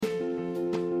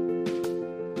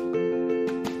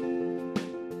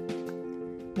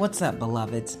What's up,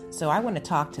 beloveds? So I want to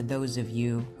talk to those of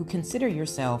you who consider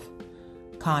yourself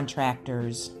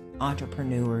contractors,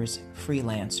 entrepreneurs,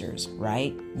 freelancers,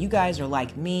 right? You guys are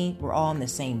like me. We're all in the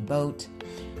same boat.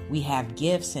 We have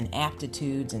gifts and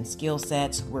aptitudes and skill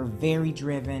sets. We're very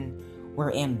driven.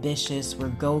 We're ambitious. We're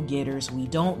go-getters. We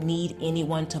don't need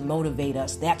anyone to motivate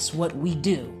us. That's what we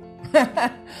do.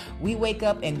 We wake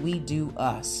up and we do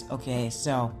us. Okay,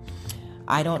 so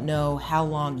I don't know how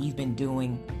long you've been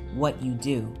doing what you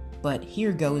do, but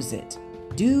here goes it.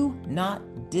 Do not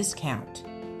discount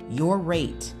your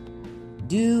rate.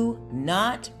 Do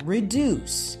not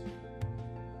reduce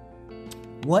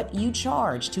what you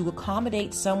charge to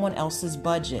accommodate someone else's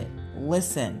budget.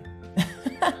 Listen,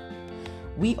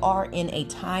 we are in a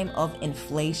time of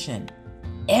inflation.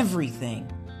 Everything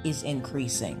is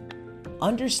increasing.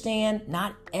 Understand,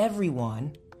 not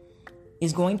everyone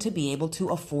is going to be able to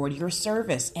afford your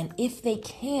service. And if they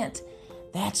can't,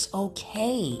 that's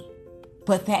okay.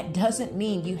 But that doesn't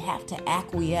mean you have to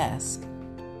acquiesce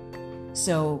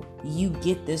so you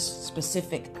get this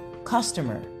specific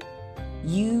customer.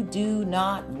 You do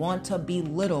not want to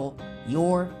belittle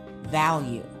your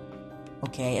value,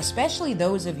 okay? Especially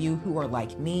those of you who are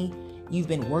like me. You've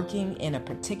been working in a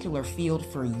particular field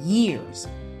for years.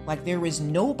 Like there is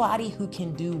nobody who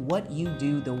can do what you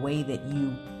do the way that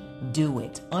you do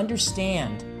it.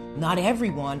 Understand, not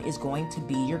everyone is going to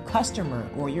be your customer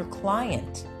or your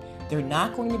client. They're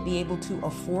not going to be able to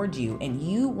afford you, and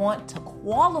you want to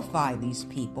qualify these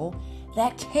people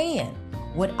that can.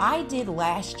 What I did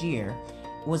last year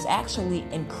was actually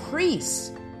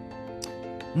increase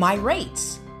my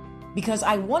rates because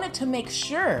I wanted to make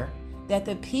sure that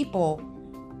the people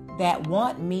that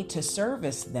want me to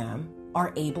service them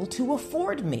are able to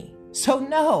afford me. So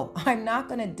no, I'm not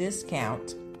going to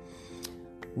discount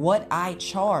what I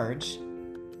charge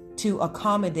to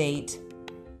accommodate,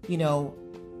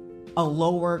 a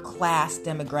lower class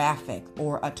demographic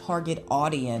or a target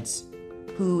audience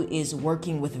who is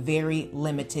working with very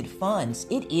limited funds.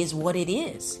 It is what it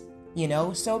is.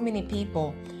 So many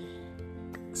people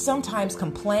sometimes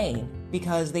complain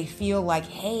because they feel like,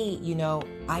 hey,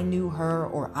 I knew her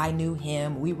or I knew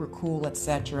him, we were cool,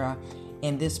 etc.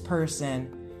 And this person,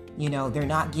 they're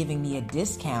not giving me a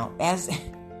discount, as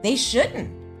they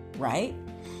shouldn't, right?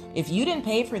 If you didn't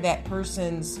pay for that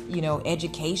person's,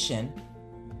 education,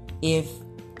 if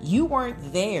you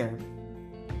weren't there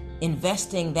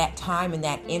investing that time and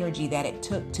that energy that it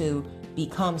took to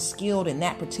become skilled in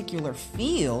that particular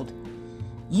field,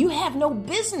 you have no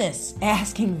business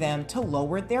asking them to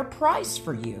lower their price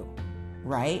for you,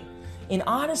 right? And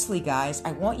honestly, guys,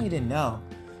 I want you to know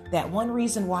that one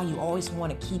reason why you always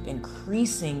want to keep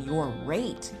increasing your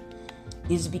rate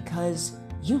is because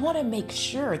you want to make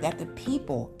sure that the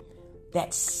people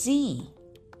that see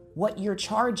what you're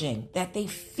charging, that they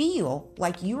feel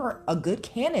like you are a good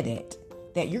candidate,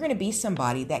 that you're going to be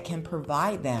somebody that can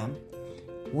provide them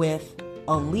with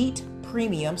elite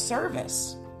premium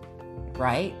service,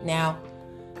 right? Now,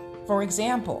 for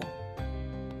example,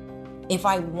 if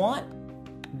I want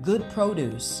good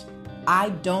produce, I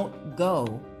don't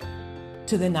go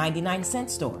to the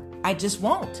 99-cent store. I just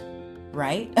won't,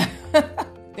 right?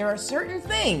 There are certain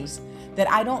things that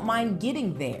I don't mind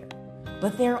getting there.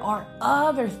 But there are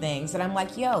other things that I'm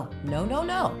like, no.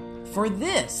 For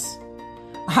this,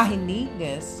 I need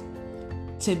this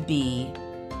to be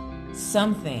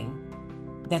something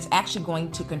that's actually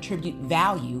going to contribute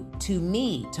value to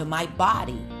me, to my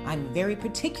body. I'm very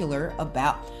particular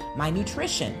about my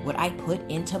nutrition, what I put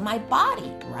into my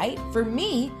body, right? For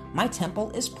me, my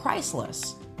temple is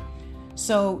priceless.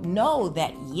 So know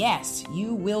that, yes,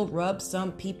 you will rub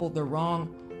some people the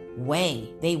wrong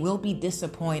way. They will be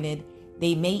disappointed.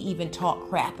 They may even talk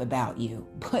crap about you.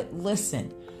 But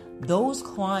listen, those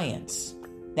clients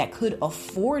that could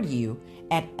afford you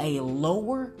at a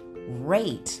lower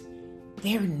rate,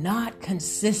 they're not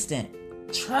consistent.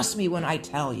 Trust me when I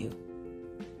tell you.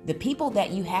 The people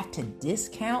that you have to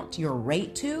discount your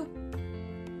rate to,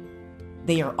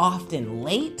 they are often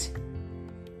late.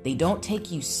 They don't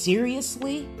take you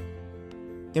seriously.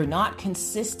 They're not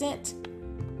consistent.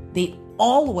 They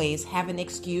always have an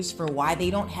excuse for why they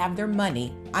don't have their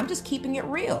money. I'm just keeping it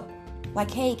real.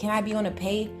 Like, hey, can I be on a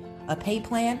pay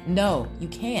plan? No, you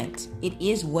can't. It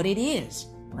is what it is,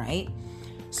 right?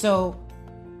 So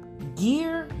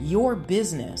gear your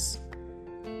business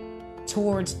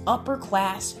towards upper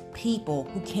class people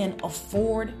who can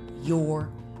afford your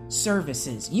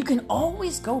services. You can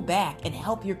always go back and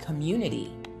help your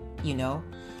community,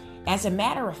 As a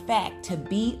matter of fact, to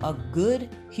be a good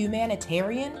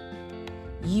humanitarian,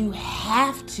 you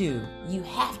have to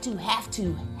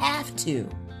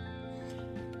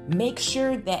Make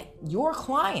sure that your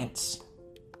clients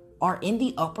are in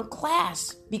the upper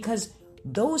class, because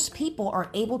those people are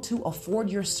able to afford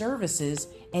your services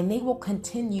and they will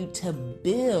continue to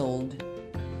build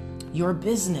your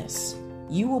business.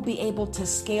 You will be able to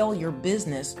scale your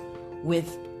business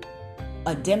with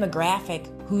a demographic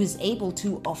who is able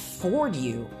to afford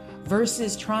you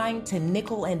versus trying to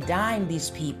nickel and dime these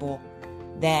people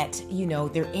that,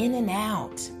 they're in and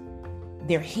out.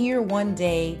 They're here one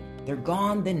day, they're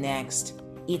gone the next.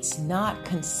 It's not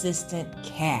consistent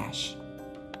cash.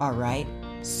 All right.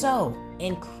 So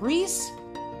increase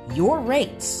your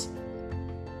rates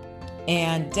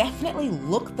and definitely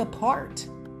look the part.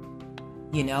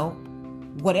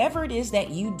 Whatever it is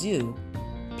that you do,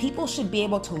 people should be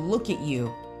able to look at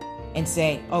you and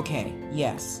say, okay,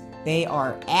 yes, they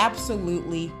are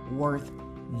absolutely worth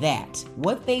that.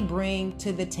 What they bring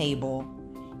to the table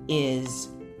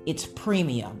it's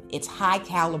premium. It's high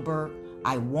caliber.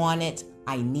 I want it.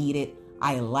 I need it.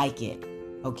 I like it.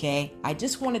 Okay. I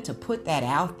just wanted to put that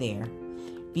out there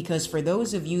because for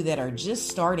those of you that are just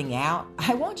starting out,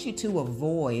 I want you to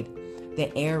avoid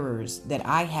the errors that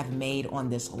I have made on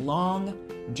this long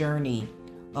journey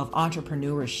of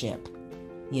entrepreneurship.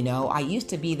 I used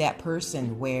to be that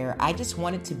person where I just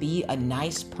wanted to be a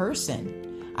nice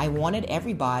person. I wanted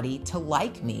everybody to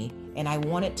like me and I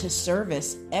wanted to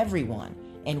service everyone.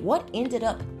 And what ended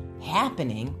up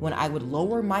happening when I would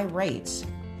lower my rates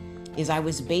is I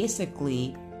was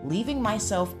basically leaving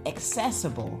myself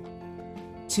accessible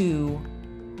to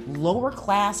lower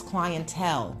class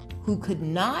clientele who could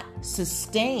not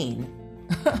sustain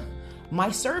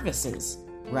my services,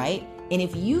 right? And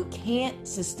if you can't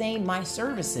sustain my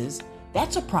services,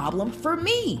 that's a problem for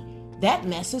me. That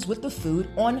messes with the food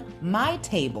on my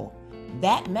table.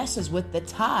 That messes with the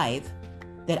tithe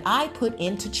that I put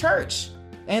into church.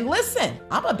 And listen,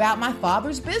 I'm about my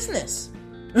Father's business.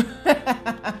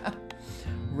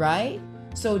 Right?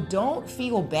 So don't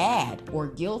feel bad or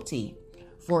guilty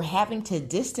for having to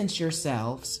distance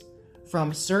yourselves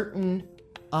from certain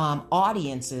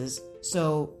audiences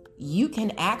so you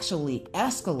can actually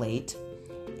escalate,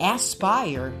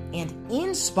 aspire, and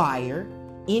inspire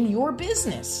in your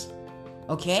business.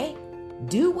 Okay?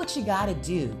 Do what you gotta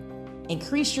do.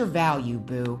 Increase your value,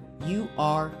 boo. You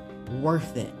are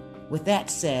worth it. With that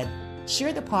said,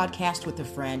 share the podcast with a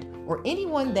friend or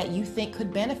anyone that you think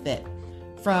could benefit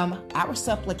from our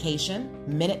supplication,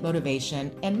 minute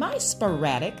motivation, and my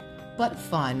sporadic but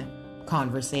fun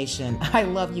conversation. I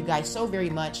love you guys so very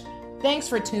much. Thanks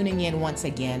for tuning in once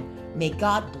again. May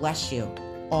God bless you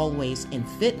always in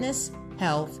fitness,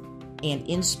 health, and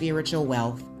in spiritual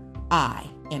wealth. I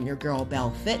am your girl,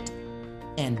 Belle Fit,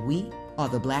 and we are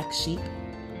the Black Sheep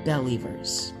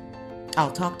Believers.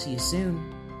 I'll talk to you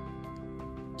soon.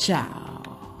 Ciao.